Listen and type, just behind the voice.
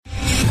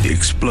The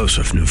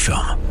explosive new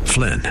film,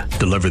 Flynn,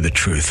 deliver the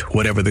truth,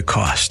 whatever the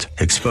cost.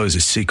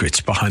 Exposes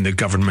secrets behind the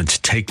government's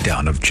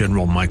takedown of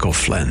General Michael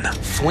Flynn.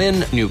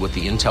 Flynn knew what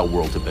the intel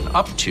world had been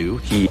up to.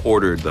 He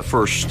ordered the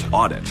first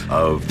audit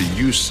of the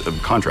use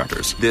of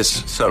contractors.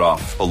 This set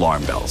off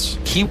alarm bells.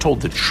 He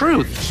told the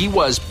truth. He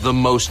was the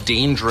most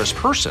dangerous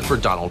person for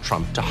Donald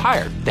Trump to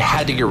hire. They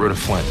had to get rid of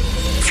Flynn.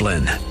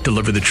 Flynn,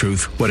 deliver the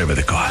truth, whatever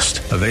the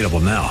cost. Available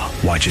now.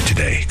 Watch it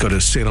today. Go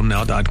to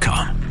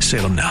salemnow.com.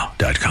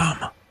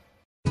 salemnow.com.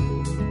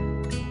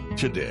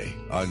 Today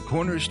on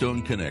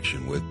Cornerstone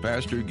Connection with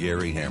Pastor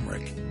Gary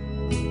Hamrick.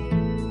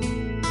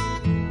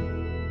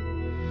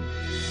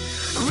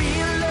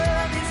 Real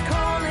love is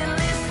calling,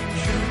 listen,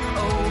 truth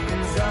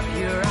opens up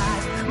your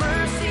eyes.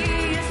 Mercy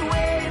is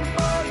waiting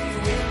for you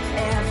with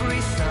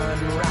every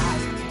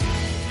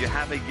sunrise. You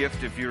have a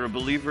gift if you're a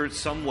believer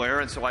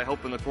somewhere, and so I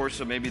hope in the course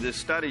of maybe this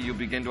study you'll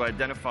begin to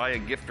identify a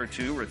gift or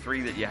two or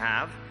three that you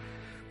have.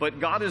 But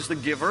God is the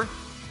giver.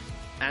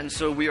 And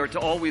so we are to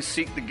always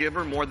seek the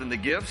giver more than the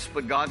gifts,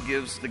 but God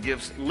gives the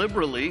gifts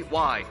liberally.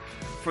 Why?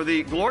 For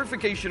the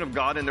glorification of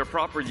God and their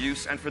proper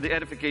use and for the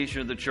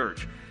edification of the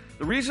church.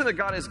 The reason that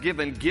God has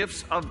given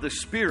gifts of the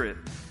Spirit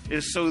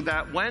is so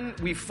that when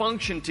we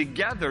function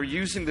together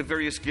using the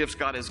various gifts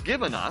God has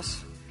given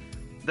us,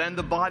 then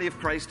the body of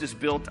Christ is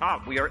built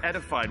up. We are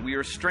edified, we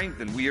are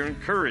strengthened, we are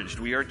encouraged,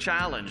 we are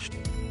challenged.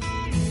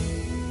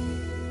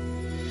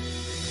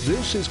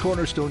 This is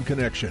Cornerstone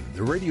Connection,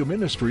 the radio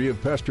ministry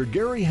of Pastor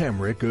Gary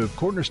Hamrick of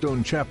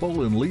Cornerstone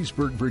Chapel in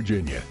Leesburg,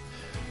 Virginia.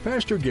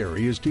 Pastor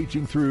Gary is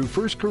teaching through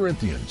 1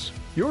 Corinthians.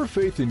 Your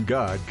faith in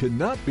God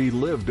cannot be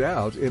lived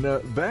out in a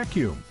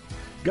vacuum.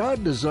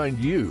 God designed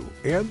you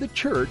and the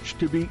church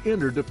to be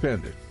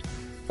interdependent.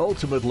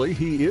 Ultimately,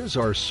 He is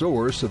our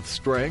source of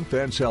strength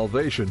and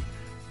salvation,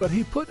 but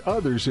He put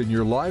others in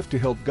your life to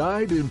help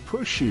guide and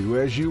push you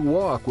as you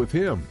walk with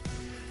Him.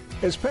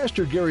 As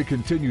Pastor Gary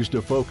continues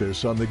to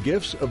focus on the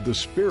gifts of the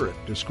Spirit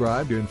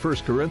described in 1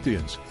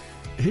 Corinthians,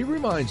 he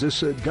reminds us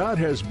that God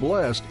has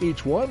blessed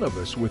each one of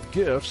us with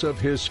gifts of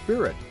His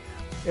Spirit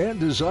and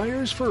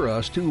desires for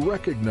us to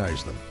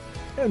recognize them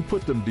and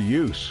put them to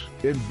use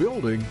in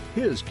building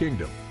His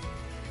kingdom.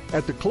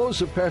 At the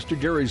close of Pastor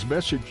Gary's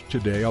message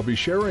today, I'll be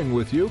sharing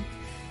with you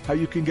how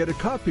you can get a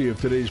copy of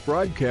today's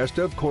broadcast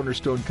of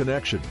Cornerstone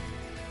Connection.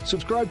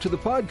 Subscribe to the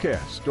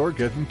podcast or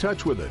get in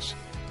touch with us.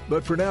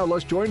 But for now,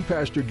 let's join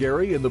Pastor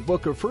Gary in the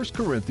book of 1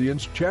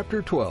 Corinthians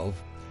chapter 12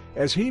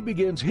 as he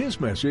begins his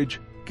message,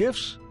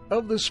 Gifts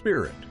of the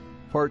Spirit,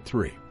 Part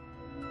 3.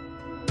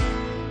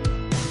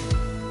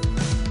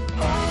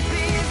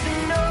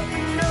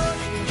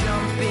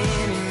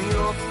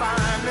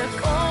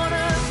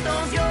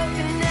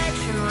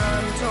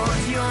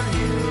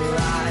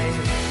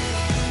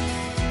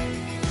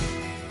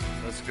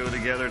 Let's go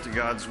together to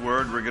God's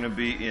Word. We're going to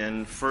be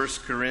in 1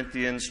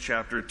 Corinthians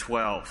chapter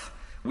 12.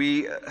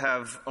 We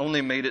have only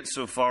made it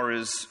so far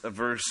as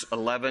verse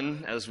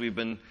 11 as we've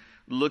been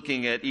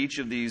looking at each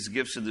of these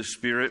gifts of the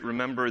Spirit.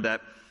 Remember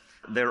that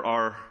there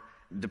are,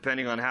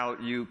 depending on how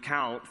you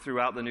count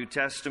throughout the New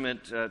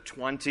Testament,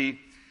 20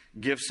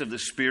 gifts of the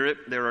Spirit.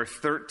 There are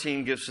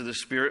 13 gifts of the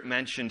Spirit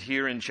mentioned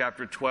here in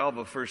chapter 12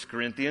 of 1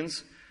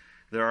 Corinthians.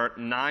 There are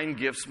 9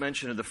 gifts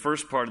mentioned in the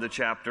first part of the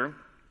chapter,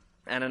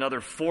 and another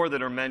 4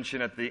 that are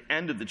mentioned at the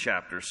end of the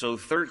chapter. So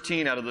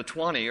 13 out of the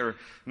 20 are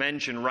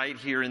mentioned right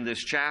here in this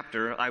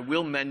chapter. I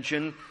will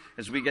mention,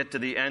 as we get to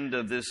the end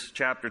of this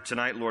chapter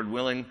tonight, Lord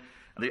willing,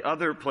 the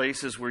other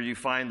places where you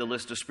find the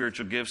list of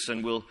spiritual gifts,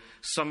 and we'll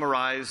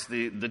summarize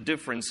the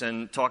difference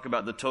and talk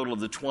about the total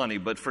of the 20.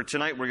 But for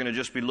tonight, we're going to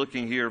just be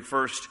looking here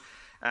first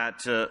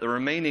at the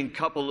remaining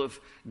couple of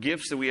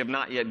gifts that we have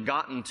not yet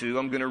gotten to.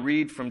 I'm going to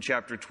read from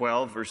chapter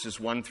 12, verses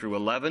 1 through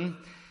 11.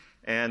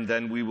 And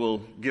then we will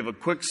give a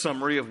quick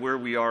summary of where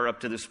we are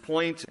up to this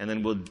point, and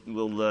then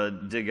we'll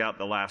dig out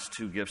the last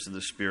 2 gifts of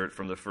the Spirit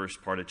from the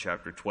first part of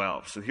chapter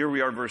 12. So here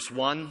we are, verse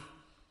 1.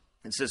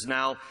 It says,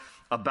 "Now,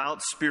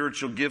 about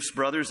spiritual gifts,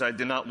 brothers, I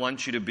do not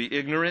want you to be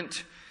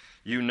ignorant.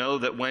 You know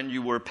that when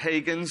you were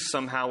pagans,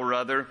 somehow or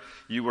other,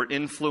 you were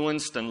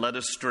influenced and led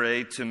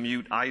astray to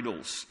mute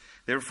idols.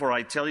 Therefore,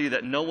 I tell you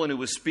that no one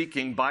who is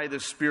speaking by the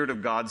Spirit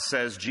of God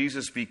says,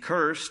 'Jesus be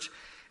cursed,'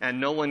 and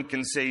no one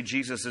can say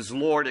Jesus is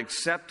Lord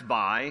except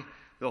by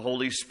the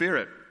Holy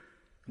Spirit.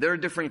 There are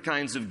different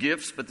kinds of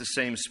gifts, but the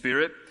same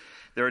Spirit.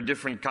 There are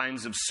different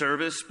kinds of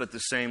service, but the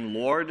same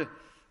Lord.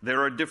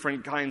 There are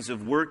different kinds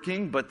of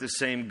working, but the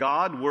same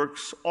God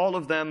works all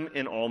of them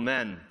in all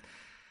men.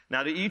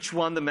 Now to each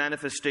one the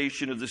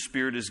manifestation of the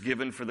Spirit is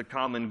given for the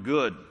common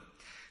good.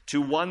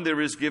 To one there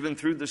is given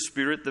through the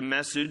Spirit the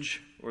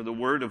message or the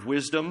word of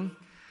wisdom.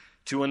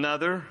 To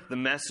another the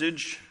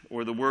message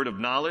or the word of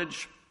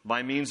knowledge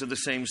by means of the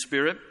same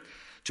Spirit,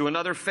 to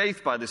another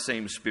faith by the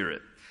same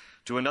Spirit,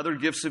 to another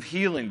gifts of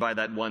healing by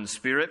that one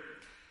Spirit,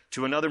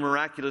 to another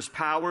miraculous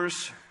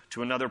powers,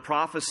 to another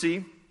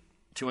prophecy,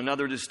 to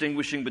another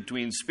distinguishing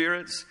between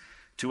spirits,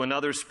 to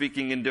another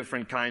speaking in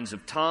different kinds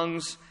of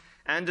tongues,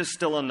 and to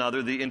still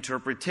another the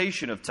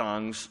interpretation of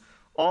tongues.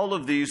 All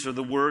of these are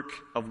the work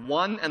of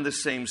one and the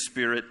same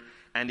Spirit,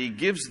 and he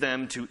gives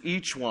them to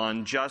each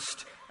one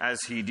just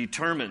as he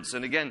determines.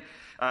 And again,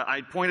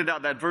 I pointed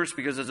out that verse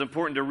because it's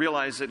important to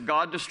realize that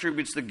God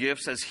distributes the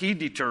gifts as he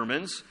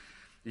determines.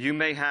 You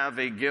may have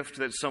a gift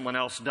that someone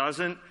else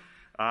doesn't.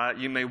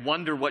 You may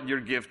wonder what your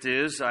gift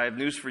is. I have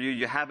news for you.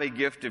 You have a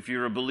gift if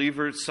you're a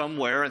believer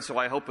somewhere. And so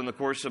I hope in the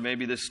course of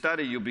maybe this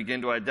study, you'll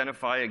begin to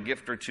identify a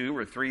gift or two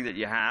or three that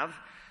you have.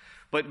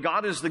 But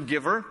God is the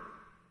giver.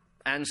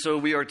 And so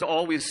we are to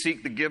always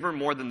seek the giver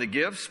more than the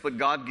gifts. But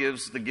God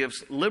gives the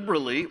gifts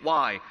liberally.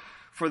 Why?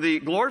 For the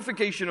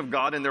glorification of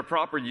God and their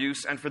proper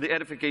use and for the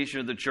edification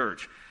of the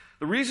church.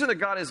 The reason that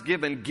God has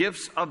given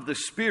gifts of the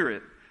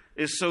Spirit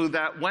is so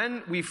that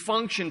when we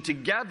function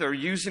together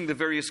using the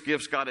various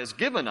gifts God has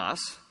given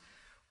us,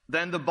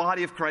 then the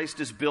body of Christ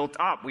is built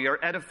up. We are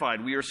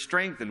edified. We are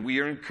strengthened. We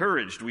are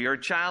encouraged. We are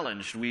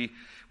challenged.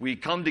 We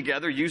come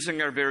together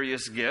using our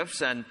various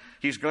gifts, and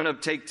he's going to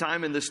take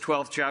time in this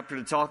 12th chapter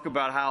to talk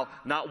about how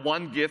not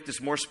one gift is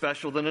more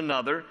special than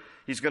another.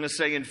 He's going to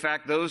say, in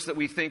fact, those that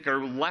we think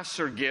are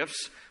lesser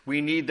gifts,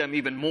 we need them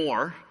even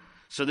more.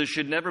 So there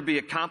should never be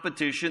a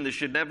competition. There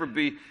should never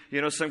be,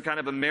 some kind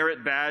of a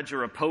merit badge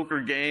or a poker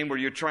game where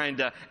you're trying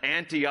to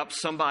ante up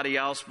somebody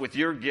else with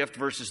your gift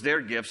versus their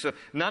gift. So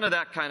none of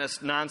that kind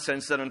of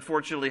nonsense that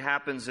unfortunately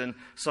happens in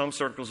some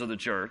circles of the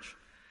church.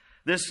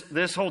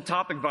 This whole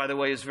topic, by the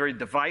way, is very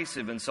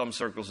divisive in some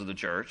circles of the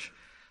church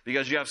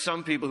because you have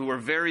some people who are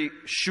very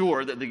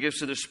sure that the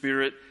gifts of the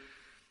Spirit,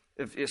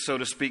 so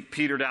to speak,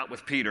 petered out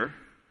with Peter.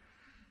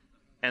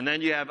 And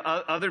then you have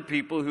other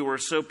people who are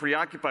so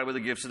preoccupied with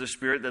the gifts of the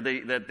Spirit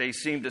that they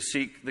seem to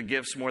seek the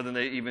gifts more than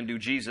they even do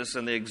Jesus,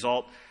 and they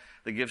exalt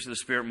the gifts of the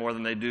Spirit more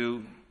than they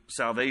do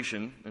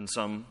salvation in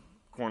some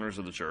corners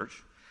of the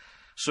church.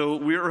 So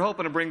we're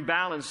hoping to bring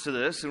balance to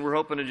this, and we're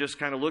hoping to just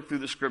kind of look through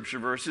the Scripture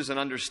verses and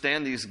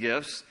understand these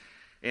gifts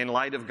in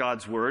light of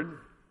God's Word,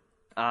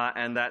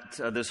 and that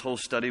this whole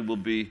study will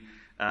be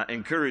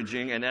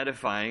encouraging and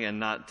edifying and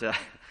not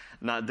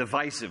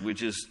divisive,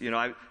 which is,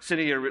 I'm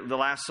sitting here, the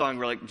last song,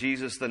 we're like,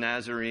 Jesus the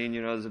Nazarene,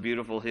 there's a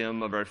beautiful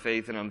hymn of our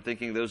faith, and I'm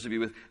thinking those of you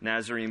with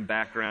Nazarene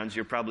backgrounds,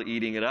 you're probably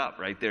eating it up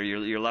right there.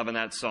 You're loving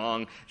that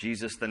song,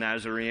 Jesus the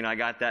Nazarene. I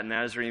got that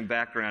Nazarene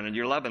background, and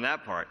you're loving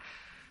that part.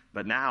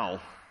 But now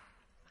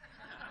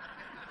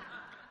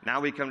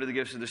we come to the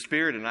gifts of the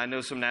Spirit, and I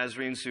know some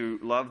Nazarenes who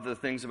love the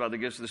things about the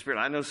gifts of the Spirit.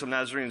 I know some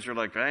Nazarenes who are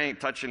like, I ain't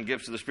touching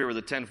gifts of the Spirit with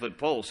a 10-foot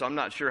pole, so I'm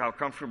not sure how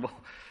comfortable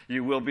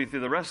you will be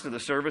through the rest of the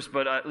service,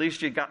 but at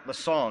least you got the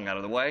song out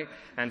of the way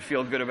and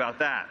feel good about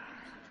that.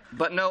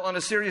 But no, on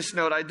a serious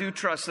note, I do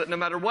trust that no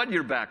matter what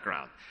your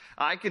background,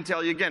 I can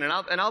tell you again, and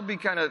I'll be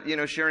kind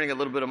of, sharing a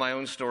little bit of my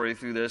own story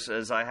through this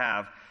as I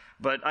have,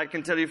 but I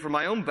can tell you from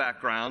my own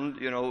background,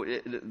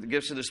 the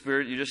gifts of the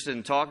Spirit you just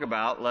didn't talk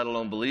about, let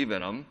alone believe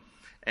in them.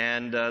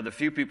 And the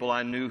few people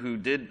I knew who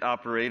did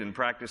operate and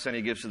practice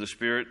any gifts of the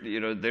Spirit,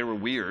 they were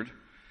weird.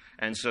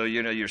 And so,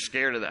 you're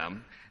scared of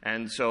them.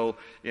 And so,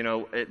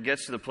 it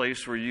gets to the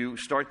place where you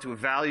start to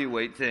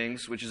evaluate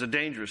things, which is a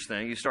dangerous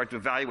thing. You start to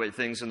evaluate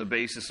things on the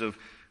basis of,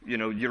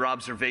 your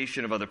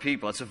observation of other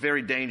people. It's a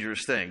very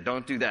dangerous thing.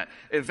 Don't do that.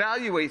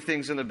 Evaluate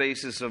things on the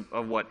basis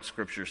of what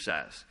Scripture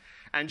says.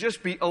 And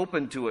just be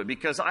open to it,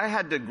 because I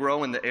had to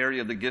grow in the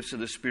area of the gifts of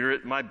the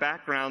Spirit. My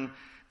background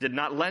did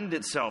not lend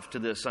itself to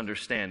this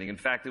understanding. In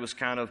fact, it was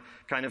kind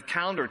of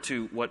counter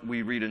to what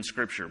we read in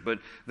Scripture. But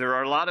there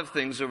are a lot of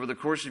things over the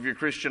course of your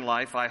Christian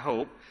life, I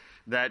hope,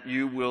 that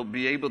you will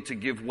be able to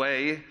give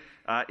way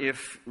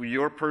if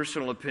your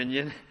personal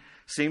opinion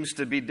seems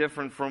to be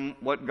different from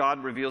what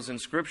God reveals in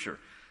Scripture.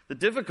 The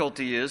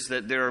difficulty is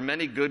that there are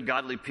many good,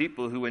 godly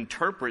people who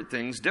interpret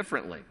things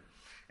differently.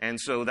 And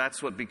so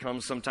that's what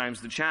becomes sometimes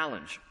the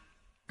challenge.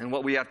 And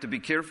what we have to be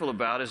careful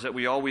about is that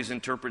we always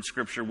interpret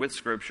Scripture with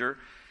Scripture.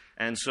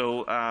 And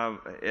so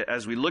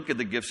as we look at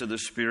the gifts of the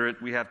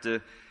Spirit, we have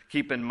to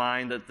keep in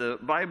mind that the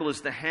Bible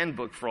is the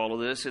handbook for all of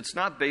this. It's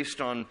not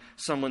based on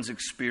someone's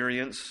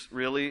experience,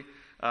 really.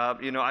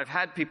 I've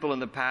had people in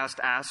the past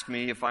ask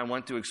me if I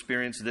want to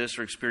experience this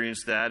or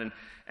experience that,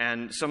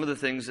 and some of the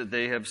things that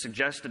they have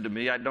suggested to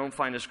me, I don't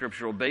find a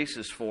scriptural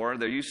basis for.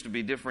 There used to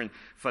be different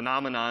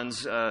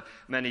phenomenons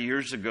many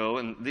years ago,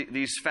 and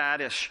these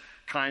faddish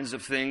kinds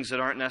of things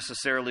that aren't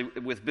necessarily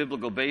with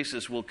biblical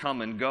basis will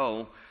come and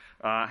go.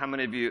 How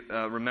many of you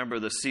remember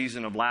the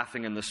season of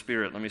laughing in the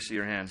Spirit? Let me see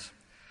your hands.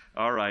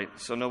 All right,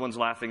 so no one's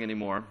laughing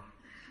anymore.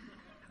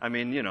 I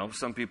mean,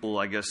 some people,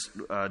 I guess,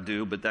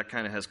 do, but that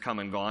kind of has come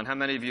and gone. How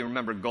many of you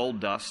remember gold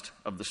dust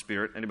of the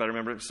Spirit? Anybody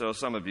remember? So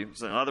some of you.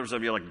 So others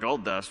of you are like,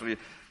 gold dust?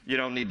 You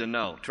don't need to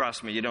know.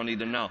 Trust me, you don't need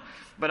to know.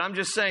 But I'm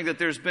just saying that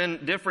there's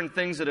been different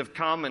things that have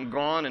come and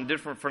gone and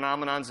different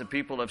phenomenons that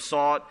people have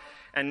sought.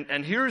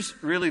 And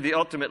here's really the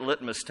ultimate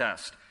litmus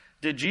test.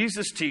 Did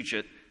Jesus teach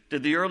it?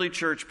 Did the early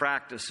church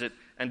practice it?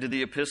 And did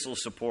the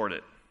epistles support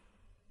it?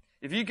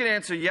 If you can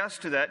answer yes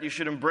to that, you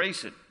should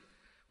embrace it.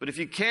 But if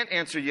you can't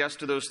answer yes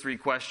to those three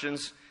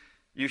questions,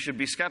 you should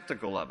be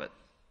skeptical of it.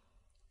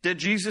 Did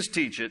Jesus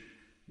teach it?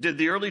 Did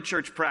the early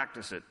church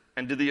practice it?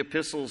 And did the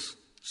epistles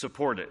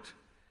support it?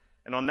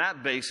 And on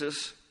that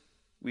basis,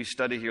 we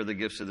study here the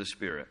gifts of the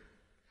Spirit.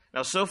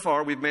 Now, so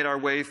far, we've made our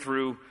way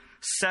through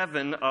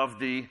 7 of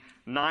the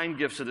 9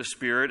 gifts of the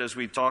Spirit as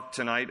we talk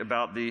tonight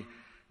about the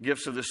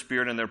gifts of the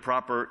Spirit and their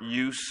proper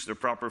use, their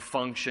proper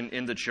function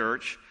in the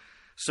church.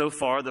 So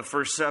far, the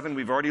first 7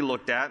 we've already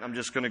looked at. I'm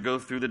just going to go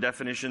through the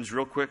definitions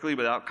real quickly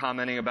without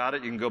commenting about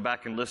it. You can go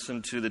back and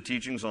listen to the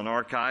teachings on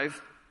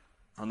archive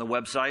on the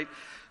website.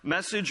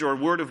 Message or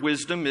word of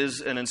wisdom is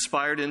an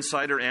inspired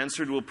insight or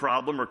answer to a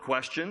problem or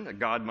question that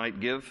God might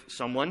give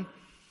someone.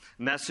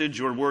 Message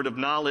or word of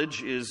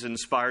knowledge is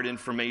inspired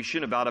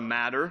information about a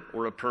matter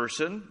or a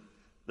person.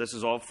 This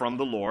is all from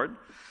the Lord.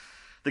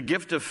 The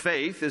gift of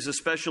faith is a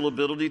special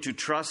ability to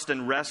trust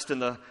and rest in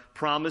the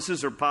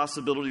promises or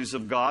possibilities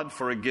of God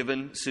for a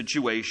given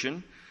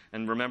situation.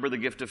 And remember, the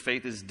gift of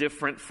faith is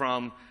different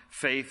from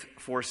faith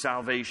for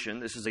salvation.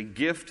 This is a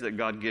gift that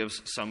God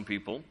gives some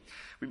people.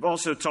 We've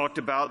also talked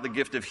about the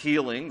gift of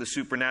healing, the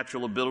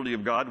supernatural ability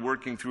of God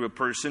working through a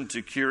person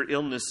to cure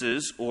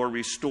illnesses or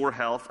restore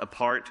health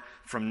apart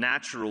from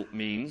natural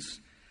means.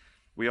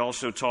 We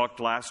also talked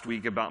last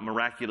week about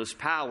miraculous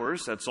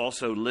powers. That's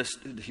also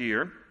listed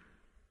here.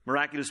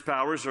 Miraculous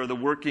powers are the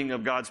working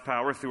of God's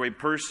power through a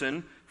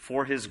person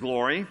for His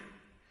glory.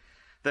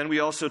 Then we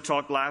also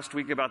talked last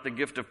week about the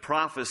gift of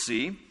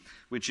prophecy,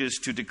 which is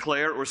to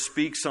declare or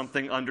speak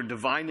something under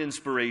divine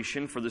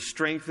inspiration for the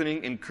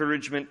strengthening,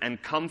 encouragement,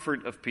 and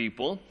comfort of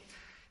people.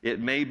 It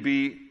may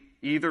be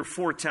either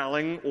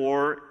foretelling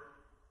or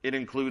it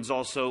includes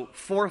also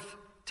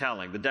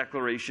forthtelling, the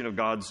declaration of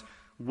God's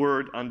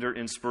word under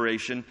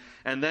inspiration.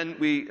 And then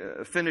we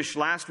finished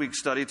last week's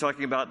study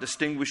talking about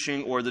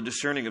distinguishing or the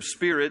discerning of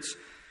spirits,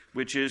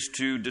 which is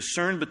to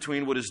discern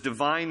between what is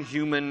divine,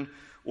 human,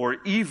 or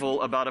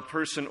evil about a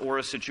person or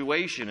a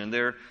situation. And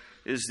there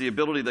is the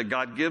ability that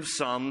God gives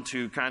some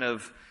to kind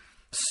of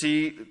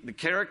see the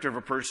character of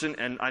a person.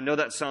 And I know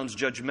that sounds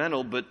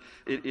judgmental, but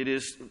it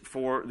is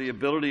for the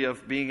ability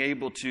of being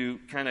able to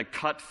kind of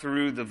cut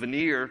through the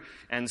veneer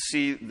and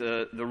see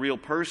the real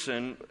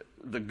person,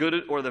 the good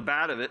or the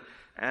bad of it.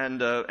 And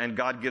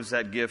God gives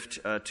that gift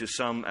to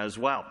some as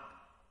well.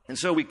 And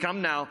so we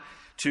come now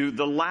to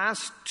the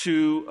last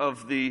 2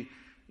 of the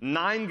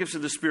 9 gifts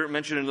of the Spirit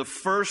mentioned in the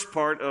first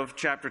part of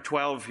chapter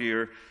 12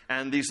 here.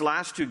 And these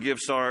last 2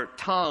 gifts are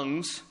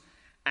tongues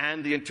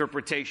and the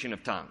interpretation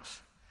of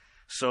tongues.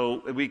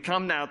 So we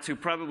come now to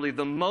probably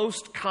the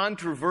most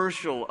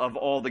controversial of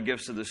all the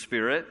gifts of the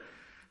Spirit,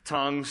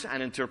 tongues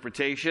and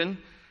interpretation.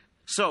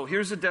 So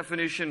here's a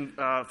definition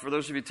for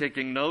those of you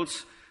taking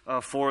notes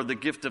for the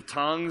gift of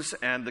tongues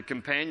and the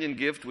companion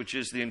gift, which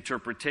is the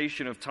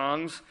interpretation of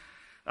tongues.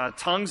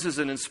 Tongues is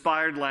an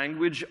inspired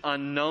language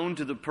unknown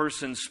to the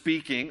person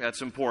speaking.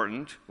 That's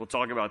important. We'll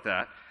talk about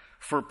that.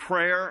 For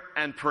prayer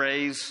and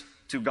praise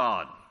to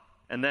God.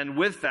 And then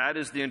with that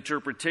is the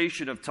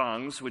interpretation of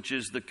tongues, which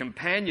is the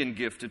companion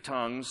gift to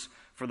tongues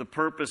for the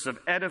purpose of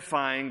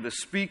edifying the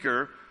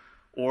speaker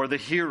or the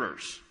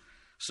hearers.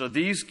 So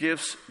these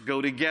gifts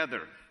go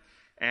together.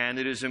 And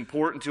it is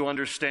important to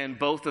understand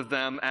both of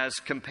them as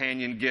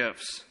companion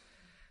gifts.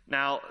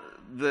 Now,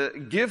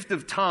 the gift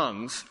of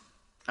tongues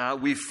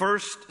we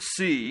first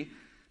see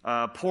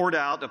poured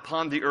out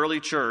upon the early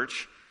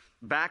church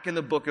back in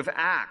the book of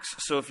Acts.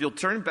 So if you'll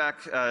turn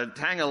back,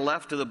 hang a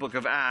left to the book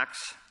of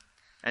Acts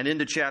and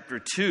into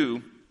chapter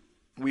 2,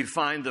 we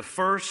find the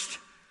first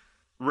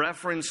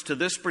reference to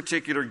this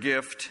particular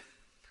gift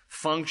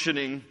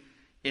functioning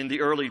in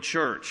the early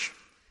church.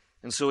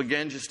 And so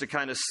again, just to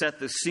kind of set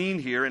the scene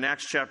here, in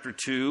Acts chapter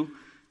 2,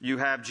 you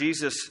have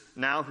Jesus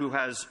now who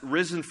has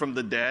risen from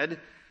the dead.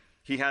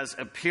 He has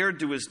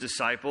appeared to his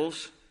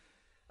disciples.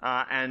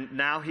 And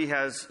now he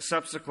has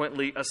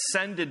subsequently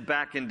ascended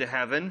back into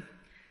heaven,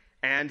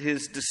 and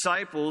his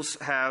disciples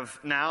have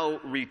now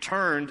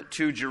returned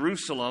to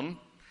Jerusalem,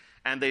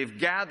 and they've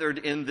gathered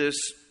in this,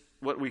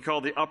 what we call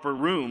the upper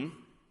room,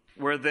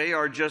 where they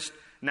are just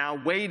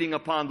now waiting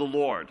upon the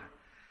Lord.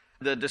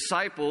 The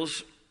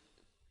disciples,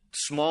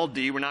 small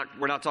d, we're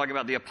not talking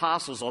about the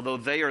apostles, although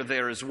they are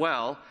there as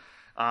well.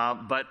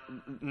 But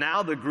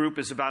now the group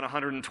is about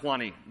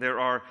 120. There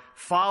are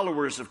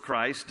followers of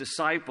Christ,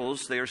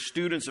 disciples. They are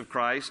students of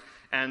Christ,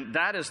 and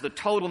that is the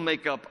total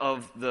makeup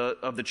of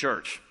the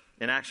church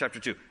in Acts chapter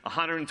 2.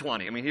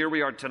 120. I mean, here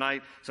we are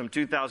tonight, some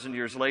 2,000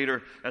 years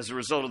later, as a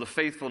result of the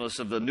faithfulness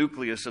of the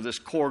nucleus of this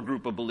core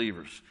group of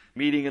believers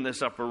meeting in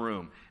this upper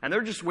room. And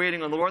they're just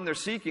waiting on the Lord, and they're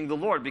seeking the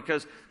Lord,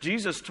 because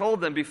Jesus told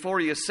them before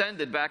he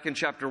ascended back in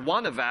chapter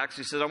 1 of Acts,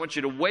 he said, I want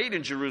you to wait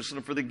in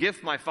Jerusalem for the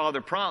gift my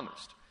Father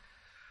promised.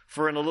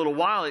 For in a little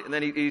while, and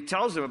then he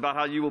tells them about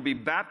how you will be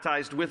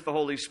baptized with the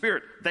Holy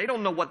Spirit. They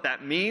don't know what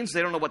that means.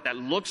 They don't know what that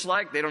looks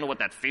like. They don't know what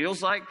that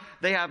feels like.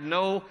 They have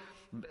no,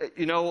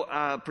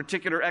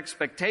 particular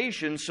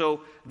expectation.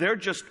 So they're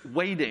just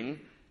waiting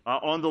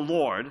on the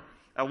Lord.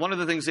 One of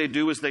the things they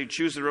do is they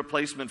choose a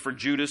replacement for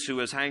Judas, who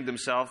has hanged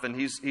himself, and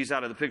he's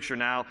out of the picture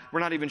now. We're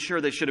not even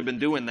sure they should have been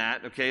doing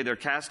that, okay? They're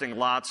casting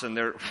lots, and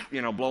they're,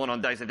 blowing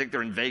on dice. I think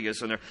they're in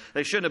Vegas, and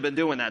they shouldn't have been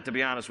doing that, to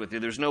be honest with you.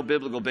 There's no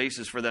biblical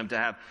basis for them to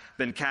have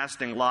been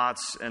casting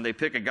lots, and they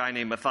pick a guy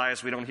named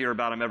Matthias. We don't hear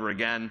about him ever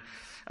again,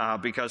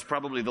 because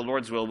probably the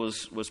Lord's will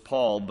was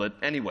Paul. But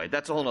anyway,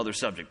 that's a whole other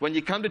subject. When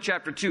you come to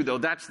chapter 2, though,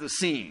 that's the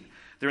scene.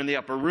 They're in the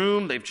upper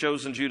room. They've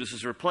chosen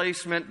Judas's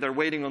replacement. They're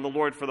waiting on the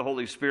Lord for the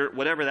Holy Spirit,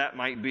 whatever that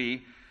might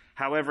be,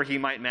 however he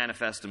might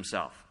manifest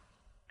himself.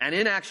 And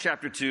in Acts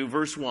chapter 2,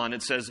 verse 1,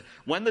 it says,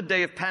 when the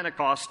day of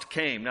Pentecost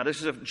came. Now,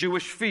 this is a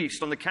Jewish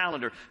feast on the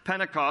calendar.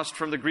 Pentecost,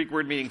 from the Greek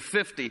word meaning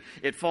 50,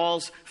 it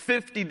falls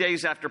 50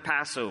 days after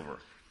Passover,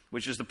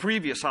 which is the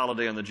previous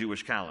holiday on the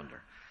Jewish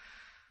calendar.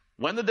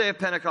 When the day of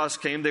Pentecost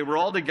came, they were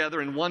all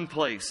together in one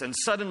place, and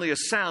suddenly a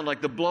sound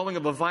like the blowing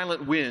of a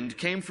violent wind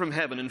came from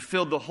heaven and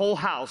filled the whole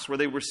house where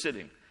they were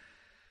sitting.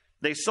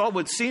 They saw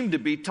what seemed to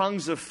be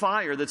tongues of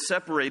fire that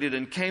separated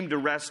and came to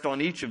rest on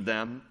each of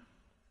them.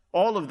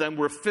 All of them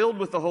were filled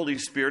with the Holy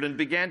Spirit and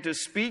began to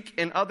speak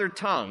in other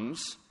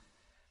tongues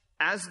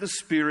as the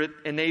Spirit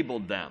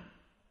enabled them.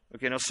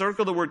 Okay, now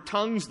circle the word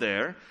tongues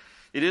there.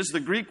 It is the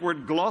Greek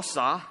word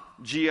glossa,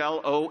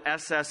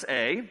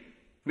 G-L-O-S-S-A.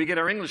 We get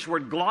our English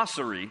word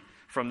glossary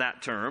from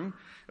that term,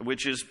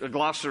 which is a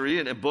glossary,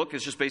 and a book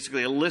is just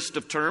basically a list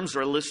of terms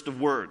or a list of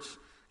words.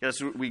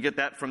 Yes, we get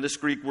that from this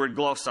Greek word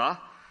glossa.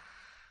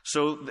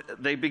 So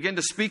they begin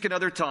to speak in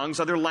other tongues,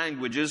 other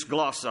languages,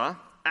 glossa,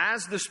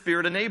 as the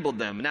Spirit enabled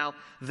them. Now,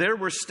 there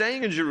were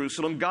staying in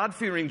Jerusalem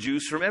God-fearing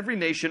Jews from every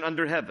nation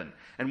under heaven.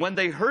 And when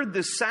they heard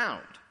this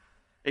sound,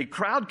 a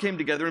crowd came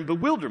together in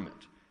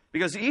bewilderment,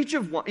 because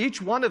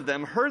each one of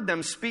them heard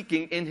them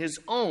speaking in his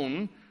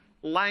own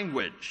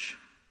language.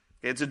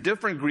 It's a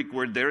different Greek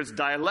word there. It's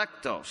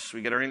dialectos.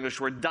 We get our English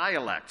word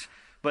dialect.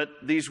 But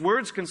these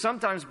words can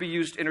sometimes be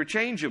used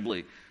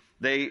interchangeably.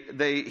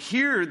 They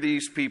hear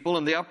these people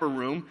in the upper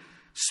room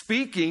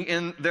speaking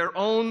in their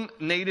own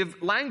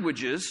native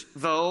languages,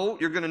 though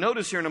you're going to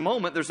notice here in a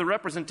moment there's a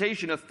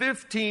representation of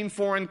 15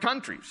 foreign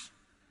countries.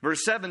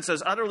 Verse 7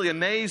 says, utterly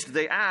amazed,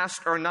 they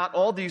asked, are not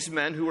all these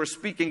men who are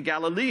speaking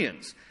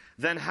Galileans?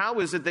 Then how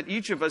is it that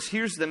each of us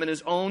hears them in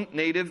his own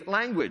native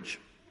language?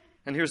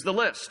 And here's the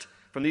list.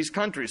 From these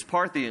countries,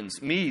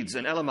 Parthians, Medes,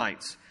 and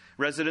Elamites,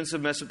 residents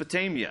of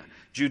Mesopotamia,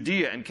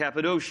 Judea and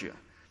Cappadocia,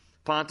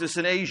 Pontus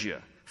and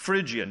Asia,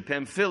 Phrygia and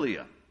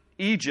Pamphylia,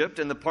 Egypt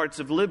and the parts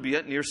of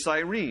Libya near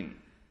Cyrene,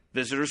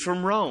 visitors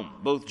from Rome,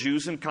 both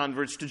Jews and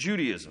converts to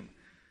Judaism,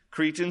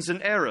 Cretans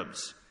and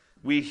Arabs.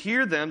 We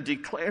hear them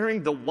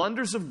declaring the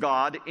wonders of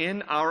God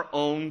in our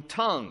own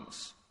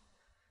tongues.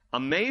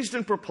 Amazed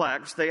and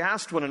perplexed, they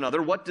asked one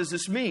another, what does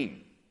this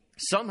mean?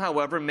 Some,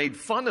 however, made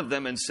fun of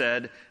them and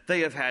said,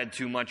 they have had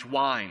too much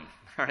wine.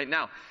 All right,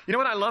 now, you know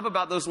what I love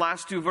about those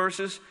last two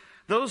verses?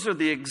 Those are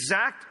the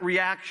exact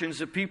reactions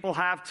that people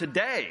have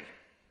today,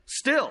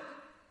 still,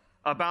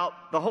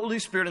 about the Holy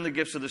Spirit and the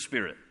gifts of the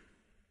Spirit.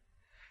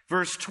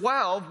 Verse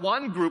 12,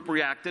 one group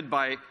reacted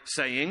by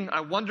saying,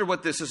 I wonder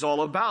what this is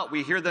all about.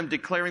 We hear them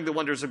declaring the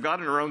wonders of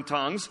God in our own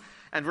tongues.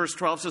 And verse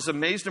 12 says,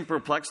 amazed and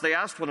perplexed, they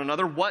asked one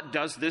another, what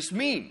does this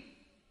mean?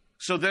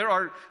 So there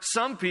are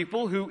some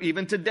people who,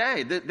 even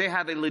today, they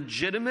have a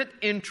legitimate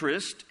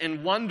interest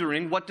in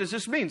wondering, what does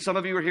this mean? Some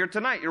of you are here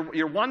tonight.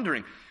 You're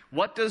wondering,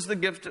 what does the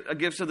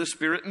gifts of the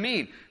Spirit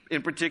mean?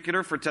 In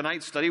particular, for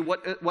tonight's study,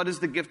 what is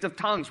the gift of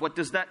tongues? What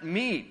does that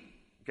mean?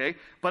 Okay?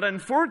 But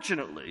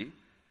unfortunately,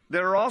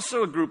 there are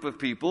also a group of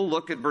people,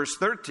 look at verse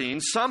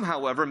 13, some,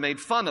 however, made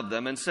fun of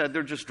them and said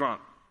they're just drunk.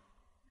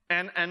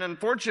 And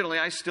unfortunately,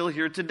 I still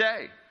hear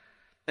today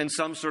in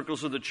some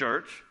circles of the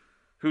church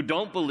who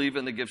don't believe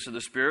in the gifts of the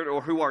Spirit or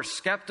who are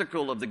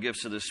skeptical of the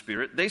gifts of the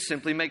Spirit, they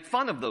simply make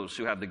fun of those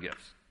who have the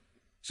gifts.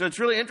 So it's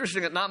really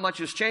interesting that not much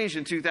has changed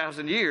in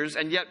 2,000 years,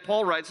 and yet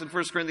Paul writes in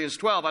 1 Corinthians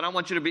 12, I don't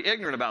want you to be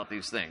ignorant about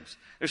these things.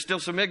 There's still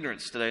some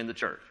ignorance today in the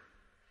church.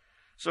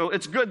 So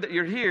it's good that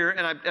you're here,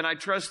 and I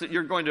trust that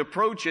you're going to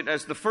approach it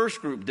as the first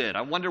group did.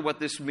 I wonder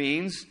what this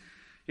means.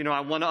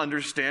 I want to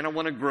understand, I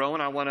want to grow,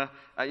 and I want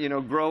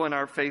to, grow in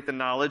our faith and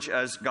knowledge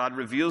as God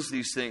reveals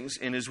these things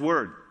in His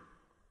Word.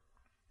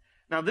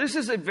 Now, this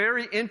is a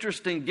very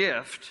interesting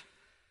gift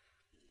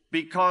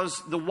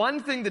because the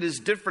one thing that is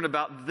different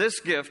about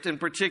this gift in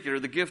particular,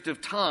 the gift of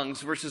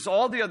tongues versus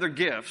all the other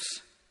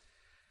gifts,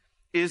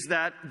 is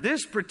that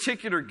this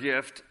particular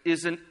gift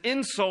is an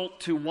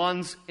insult to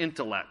one's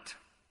intellect.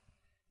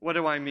 What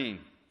do I mean?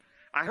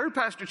 I heard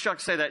Pastor Chuck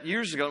say that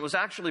years ago. It was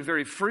actually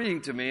very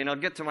freeing to me, and I'll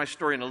get to my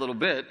story in a little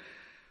bit.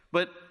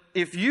 But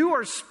if you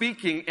are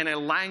speaking in a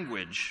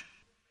language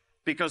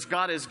because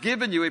God has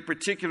given you a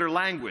particular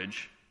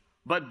language,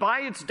 but by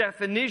its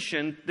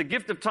definition, the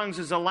gift of tongues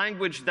is a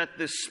language that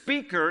the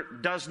speaker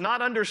does not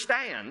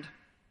understand,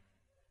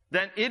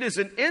 then it is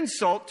an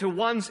insult to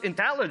one's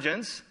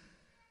intelligence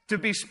to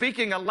be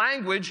speaking a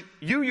language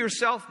you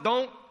yourself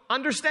don't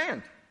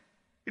understand.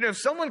 If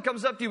someone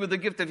comes up to you with the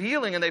gift of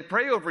healing and they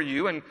pray over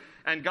you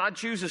and God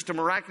chooses to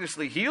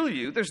miraculously heal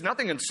you, there's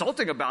nothing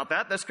insulting about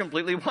that. That's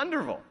completely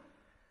wonderful.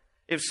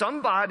 If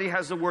somebody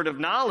has a word of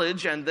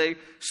knowledge and they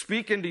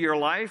speak into your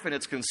life and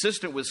it's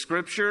consistent with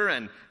Scripture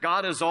and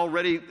God has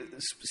already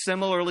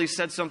similarly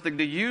said something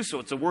to you, so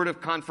it's a word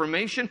of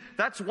confirmation,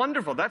 that's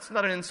wonderful. That's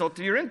not an insult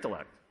to your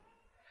intellect.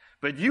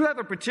 But you have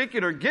a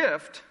particular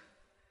gift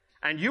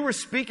and you are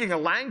speaking a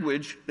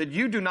language that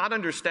you do not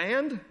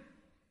understand,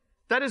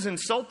 that is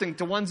insulting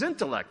to one's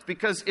intellect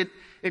because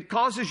it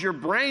causes your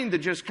brain to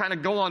just kind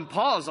of go on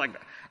pause like,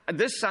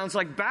 this sounds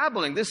like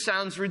babbling. This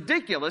sounds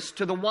ridiculous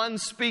to the one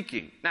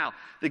speaking. Now,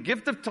 the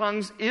gift of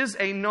tongues is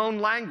a known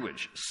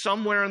language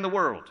somewhere in the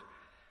world.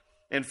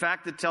 In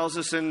fact, it tells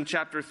us in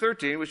chapter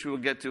 13, which we will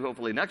get to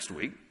hopefully next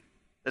week,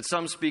 that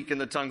some speak in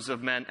the tongues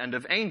of men and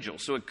of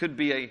angels. So it could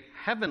be a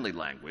heavenly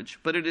language,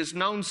 but it is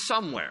known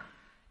somewhere.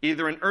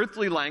 Either an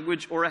earthly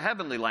language or a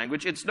heavenly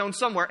language. It's known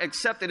somewhere,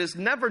 except it is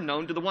never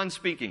known to the one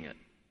speaking it.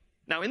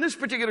 Now, in this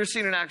particular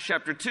scene in Acts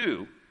chapter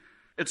 2,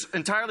 it's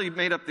entirely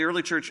made up, the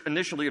early church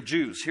initially, of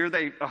Jews. Here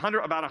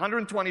about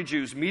 120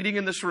 Jews meeting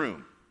in this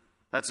room.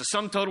 That's the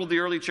sum total of the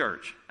early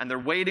church. And they're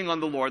waiting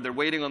on the Lord. They're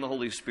waiting on the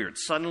Holy Spirit.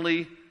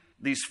 Suddenly,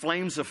 these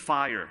flames of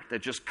fire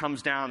that just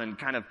comes down and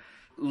kind of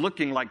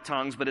looking like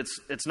tongues, but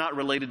it's not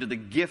related to the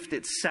gift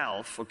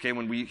itself. Okay,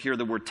 when we hear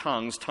the word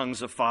tongues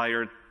of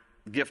fire,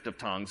 gift of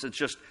tongues, it's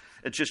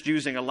just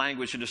using a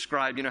language to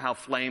describe, you know, how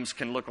flames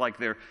can look like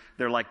they're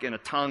like in a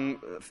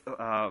tongue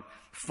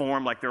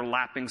form, like they're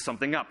lapping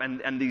something up.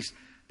 And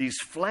these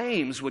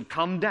flames would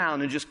come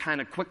down and just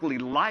kind of quickly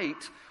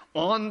light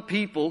on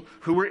people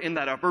who were in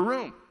that upper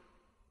room.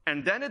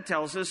 And then it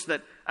tells us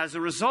that as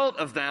a result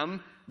of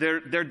them,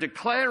 they're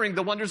declaring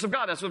the wonders of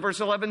God. That's what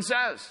verse 11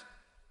 says.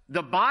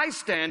 The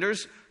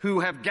bystanders who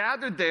have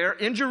gathered there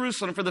in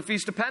Jerusalem for the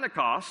Feast of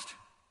Pentecost,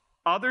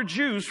 other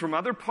Jews from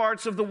other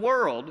parts of the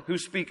world who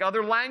speak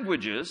other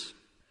languages,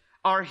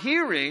 are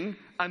hearing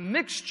a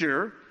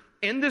mixture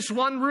in this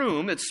one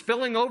room. It's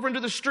spilling over into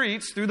the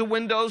streets through the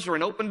windows or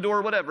an open door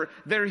or whatever.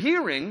 They're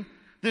hearing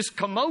this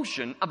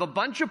commotion of a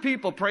bunch of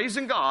people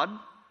praising God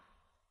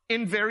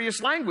in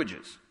various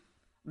languages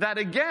that,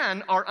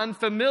 again, are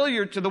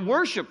unfamiliar to the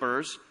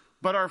worshipers,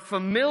 but are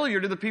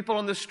familiar to the people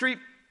on the street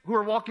who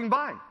are walking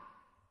by.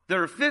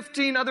 There are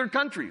 15 other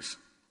countries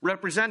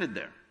represented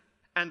there.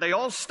 And they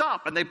all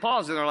stop and they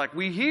pause and they're like,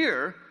 we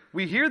hear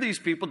these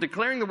people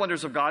declaring the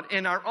wonders of God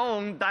in our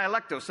own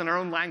dialectos, in our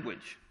own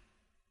language.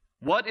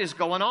 What is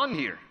going on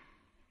here?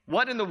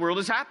 What in the world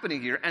is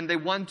happening here? And they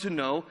want to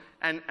know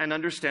and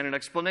understand an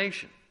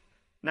explanation.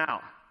 Now,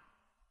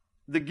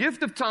 the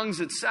gift of tongues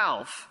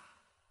itself,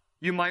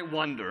 you might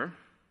wonder,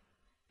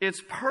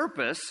 its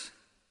purpose,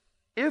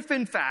 if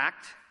in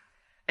fact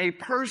a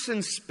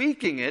person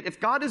speaking it, if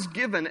God has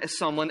given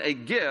someone a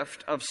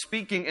gift of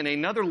speaking in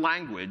another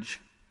language,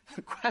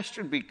 the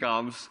question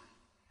becomes,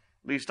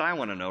 at least I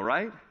want to know,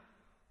 right?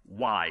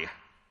 Why?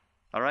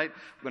 All right?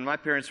 When my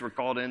parents were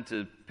called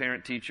into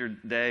parent-teacher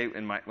day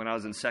when I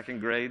was in second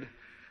grade,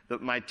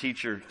 my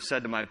teacher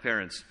said to my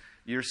parents,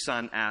 your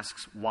son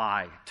asks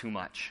why too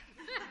much.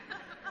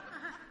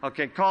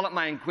 Okay, call it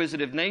my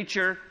inquisitive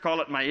nature,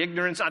 call it my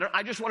ignorance.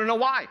 I just want to know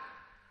why.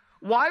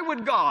 Why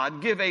would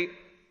God give a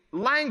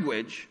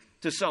language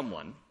to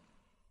someone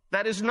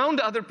that is known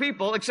to other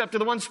people except to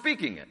the one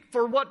speaking it?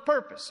 For what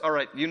purpose? All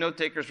right, you note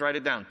takers, write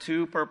it down.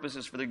 2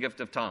 purposes for the gift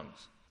of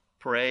tongues.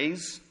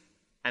 Praise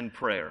and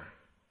prayer.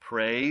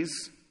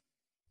 Praise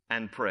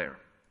and prayer.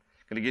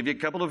 I'm going to give you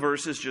a couple of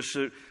verses just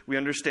so we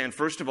understand.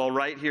 First of all,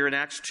 right here in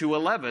Acts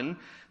 2:11,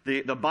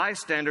 the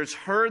bystanders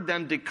heard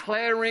them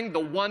declaring the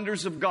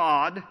wonders of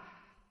God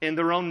in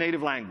their own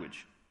native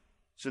language.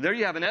 So there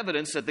you have an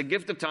evidence that the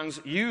gift of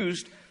tongues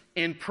used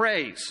in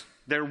praise.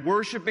 They're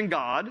worshiping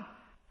God,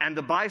 and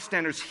the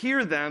bystanders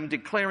hear them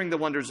declaring the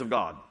wonders of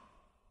God.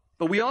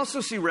 But we also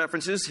see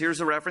references.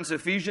 Here's a reference,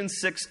 Ephesians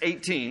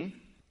 6:18.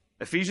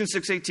 Ephesians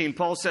 6:18,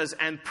 Paul says,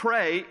 and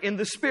pray in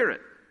the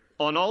Spirit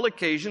on all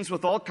occasions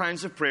with all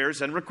kinds of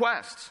prayers and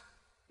requests.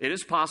 It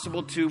is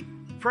possible to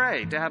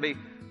pray, to have a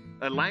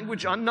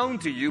language unknown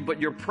to you, but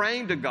you're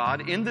praying to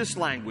God in this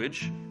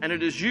language, and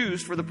it is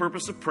used for the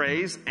purpose of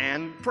praise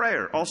and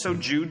prayer. Also,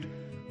 Jude,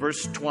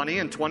 verse 20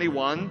 and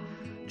 21,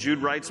 Jude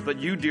writes, but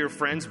you, dear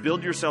friends,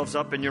 build yourselves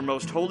up in your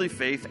most holy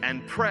faith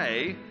and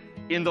pray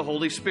in the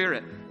Holy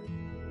Spirit.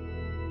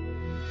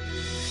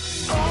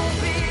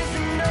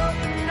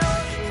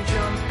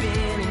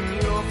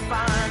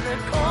 Find the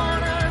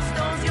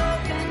cornerstones, your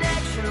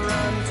connection,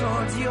 run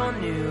towards your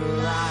new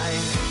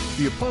life.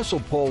 The Apostle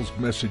Paul's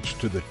message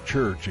to the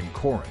church in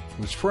Corinth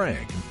was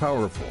frank and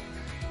powerful.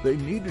 They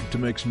needed to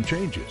make some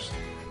changes.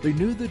 They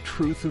knew the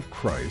truth of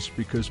Christ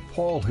because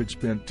Paul had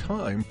spent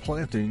time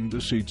planting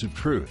the seeds of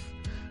truth.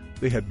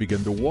 They had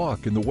begun to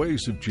walk in the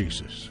ways of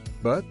Jesus,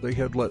 but they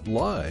had let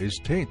lies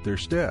taint their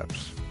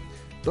steps.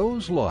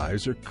 Those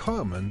lies are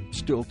common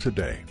still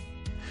today.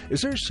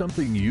 Is there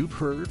something you've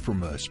heard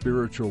from a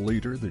spiritual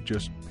leader that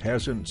just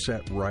hasn't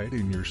sat right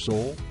in your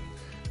soul?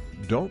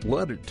 Don't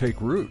let it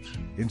take root.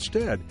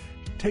 Instead,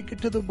 take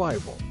it to the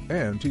Bible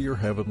and to your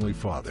Heavenly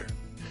Father.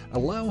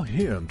 Allow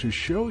Him to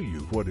show you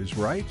what is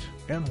right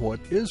and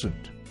what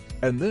isn't,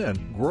 and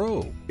then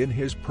grow in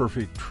His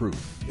perfect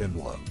truth and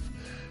love.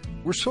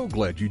 We're so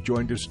glad you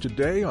joined us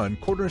today on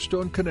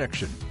Cornerstone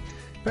Connection.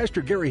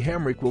 Pastor Gary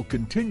Hamrick will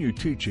continue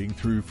teaching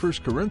through 1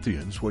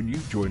 Corinthians when you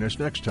join us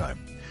next time.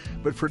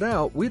 But for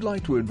now, we'd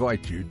like to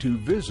invite you to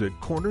visit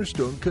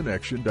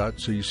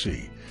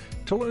cornerstoneconnection.cc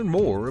to learn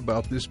more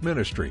about this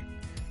ministry.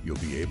 You'll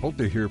be able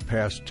to hear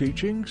past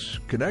teachings,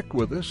 connect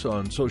with us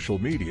on social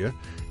media,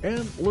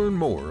 and learn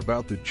more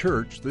about the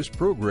church this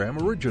program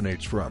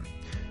originates from.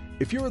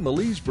 If you're in the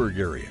Leesburg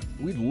area,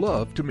 we'd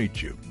love to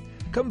meet you.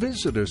 Come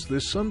visit us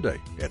this Sunday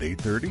at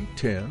 8:30,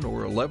 10,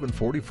 or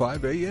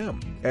 11:45 a.m.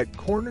 at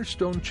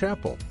Cornerstone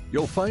Chapel.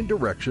 You'll find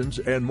directions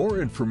and more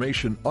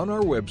information on our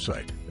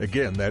website.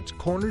 Again, that's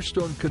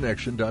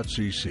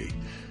cornerstoneconnection.cc.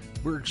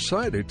 We're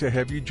excited to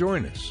have you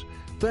join us.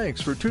 Thanks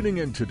for tuning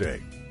in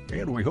today,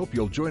 and we hope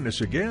you'll join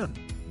us again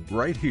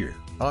right here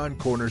on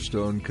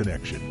Cornerstone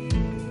Connection.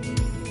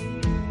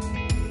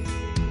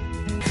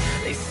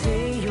 They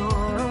say you're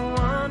a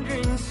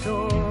wandering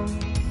soul,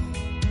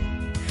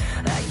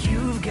 that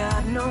you've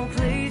got no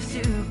place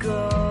to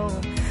go,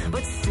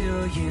 but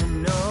still you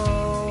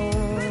know,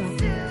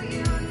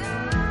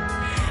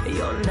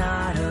 you're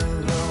not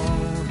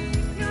alone.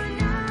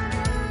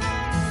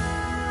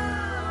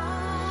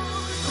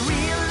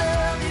 Real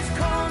love is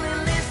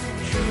calling, listen,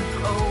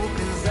 truth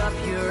opens up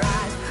your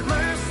eyes.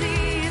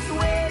 Mercy is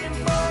waiting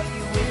for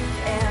you with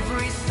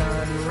every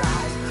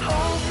sunrise.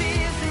 Hope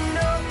is an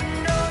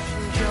open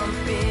ocean,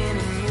 jump in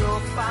and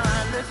you'll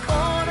find the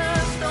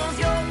cornerstones,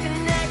 your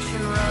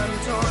connection, run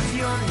towards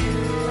your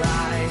new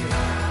life.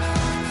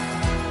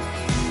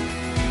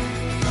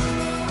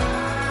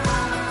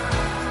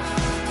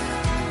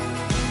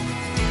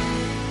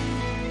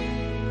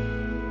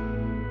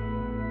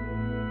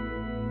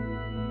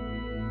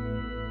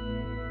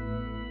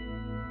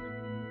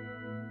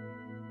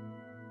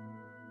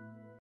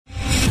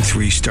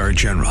 Three-star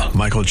General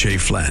Michael J.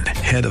 Flynn,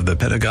 head of the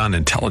Pentagon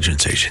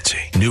Intelligence Agency,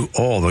 knew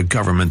all the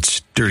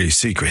government's dirty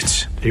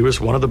secrets. He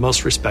was one of the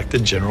most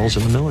respected generals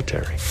in the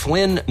military.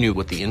 Flynn knew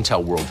what the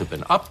intel world had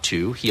been up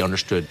to. He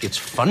understood its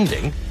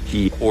funding.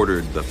 He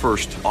ordered the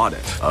first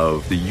audit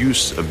of the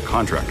use of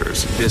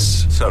contractors.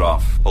 This set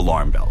off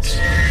alarm bells.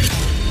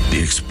 The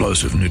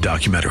explosive new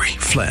documentary,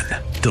 Flynn,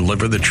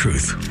 Deliver the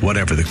Truth,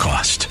 Whatever the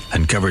Cost,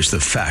 uncovers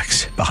the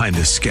facts behind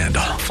this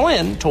scandal.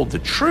 Flynn told the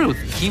truth.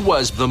 He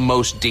was the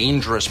most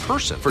dangerous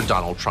person for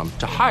Donald Trump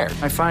to hire.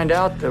 I find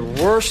out the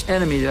worst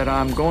enemy that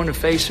I'm going to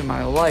face in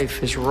my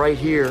life is right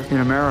here in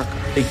America.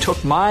 They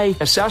took my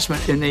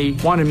assessment and they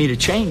wanted me to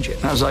change it.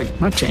 And I was like, I'm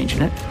not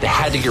changing it. They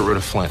had to get rid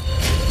of Flynn.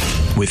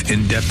 With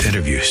in-depth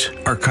interviews,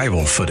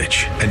 archival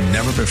footage, and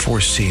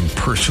never-before-seen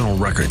personal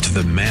records of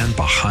the man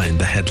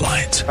behind the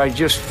headlines. I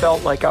just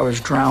felt like I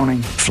was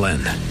drowning. Flynn,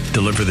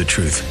 Deliver the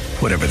Truth,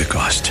 Whatever the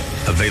Cost.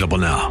 Available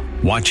now.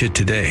 Watch it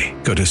today.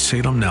 Go to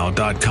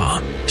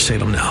salemnow.com.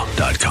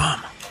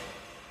 salemnow.com.